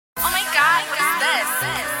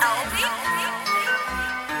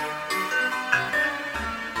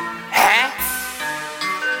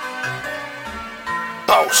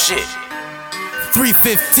Shit.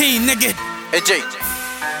 315, nigga. Hey, Jake.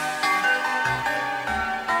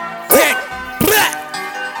 Back, black.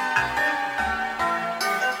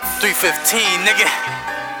 315, nigga.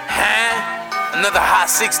 Huh? Another hot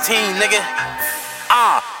 16, nigga.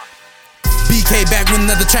 BK back with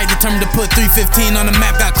another track, determined to put 315 on the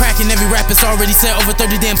map. Got cracking, every rap is already said. Over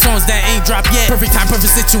 30 damn songs that ain't dropped yet. Perfect time,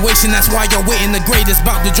 perfect situation, that's why y'all waiting. The greatest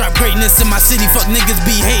bout to drop greatness in my city. Fuck niggas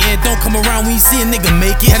be hating, don't come around when you see a nigga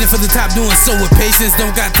make it. Heading for the top, doing so with patience.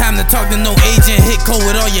 Don't got time to talk to no agent. Hit code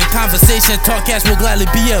with all your conversation. Talk cash will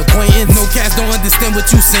gladly be your acquaintance. No cash, don't understand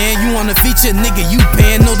what you saying. You want a feature, nigga, you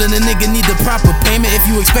paying. Know that a nigga need the proper payment if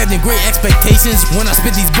you expecting great expectations. When I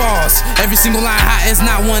spit these bars, every single line hot, it's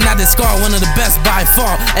not one I discard. One of the best by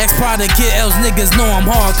far. Ex-product, Kid L's niggas know I'm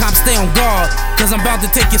hard. Cops stay on guard, cause I'm about to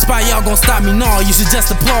take your spot. Y'all gon' stop me, nah, you should just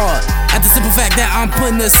applaud at the simple fact that I'm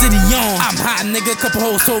putting the city on. I'm hot, nigga, couple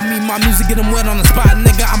hoes told me my music get them wet on the spot,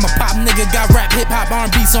 nigga. I'm a pop nigga, got rap, hip-hop,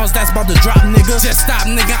 R&B songs that's about to drop, nigga. Just stop,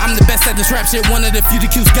 nigga, I'm the best at this rap shit. One of the few the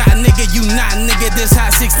Q's got, nigga. You not, nigga. This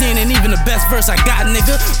hot 16 ain't even the best verse I got,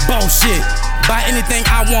 nigga. Bullshit. Buy anything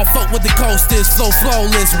I want, fuck what the coast is. Flow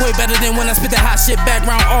flawless, way better than when I spit that hot shit back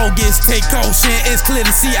round August. Take ocean, it's clear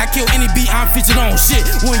to see I kill any beat I'm featured on. Shit,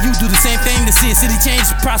 when you do the same thing to see a city change,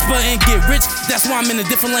 prosper and get rich, that's why I'm in a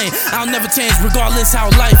different lane. I'll never change regardless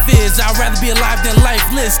how life is. I'd rather be alive than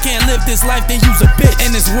lifeless. Can't live this life then use a bitch.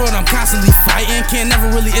 In this world I'm constantly fighting, can't never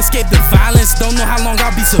really escape the violence. Don't know how long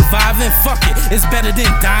I'll be surviving, fuck it, it's better than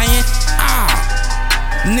dying.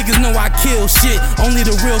 Niggas know I kill shit, only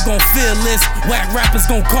the real gon' feel this. Whack rappers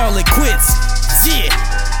gon' call it quits. Yeah,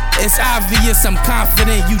 it's obvious I'm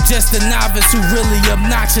confident. You just a novice who really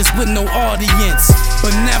obnoxious with no audience.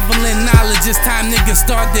 Benevolent knowledge, it's time niggas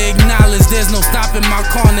start to acknowledge there's no stopping my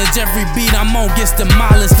carnage. Every beat I'm on gets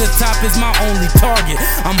demolished. The top is my only target.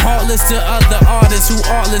 I'm heartless to other artists who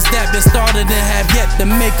artless that been started and have yet to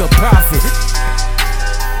make a profit.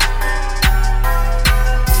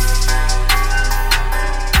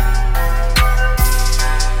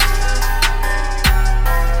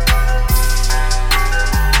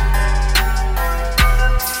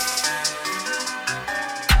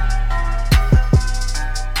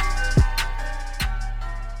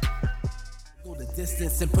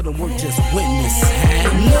 Distance and put in work, just witness.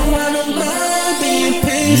 No, I don't mind being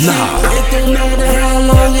patient. Nah. It don't matter how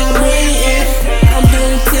long I'm waiting. I'm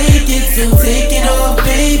gonna take it, so take it all,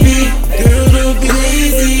 baby.